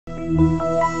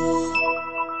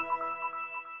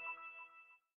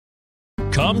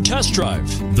Come test drive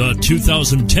the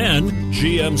 2010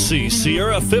 GMC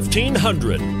Sierra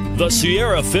 1500. The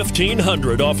Sierra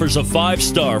 1500 offers a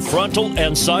 5-star frontal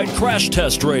and side crash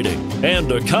test rating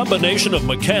and a combination of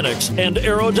mechanics and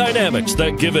aerodynamics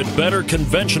that give it better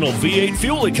conventional V8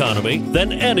 fuel economy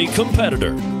than any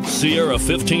competitor. Sierra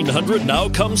 1500 now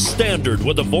comes standard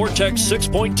with a Vortec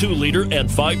 6.2-liter and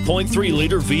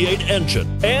 5.3-liter V8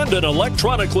 engine and an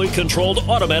electronically controlled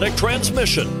automatic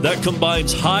transmission that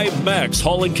combines high max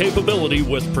hauling capability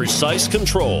with precise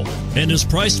control and is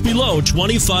priced below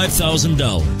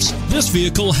 $25,000. This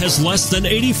vehicle has less than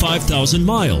 85,000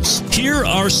 miles. Here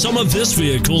are some of this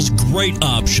vehicle's great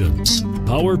options: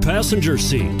 power passenger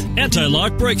seat,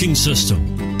 anti-lock braking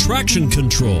system, traction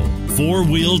control,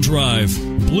 4-wheel drive,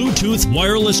 Bluetooth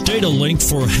wireless data link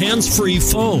for hands-free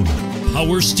phone,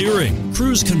 power steering,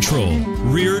 cruise control,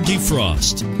 rear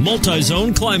defrost,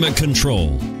 multi-zone climate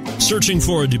control. Searching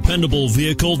for a dependable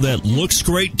vehicle that looks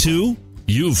great too?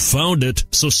 You've found it,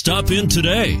 so stop in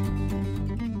today.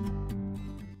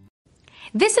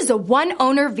 This is a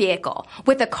one-owner vehicle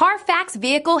with a CARFAX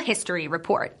Vehicle History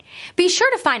Report. Be sure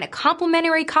to find a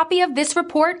complimentary copy of this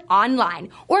report online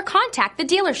or contact the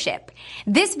dealership.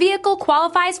 This vehicle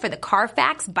qualifies for the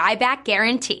CARFAX Buyback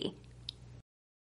Guarantee.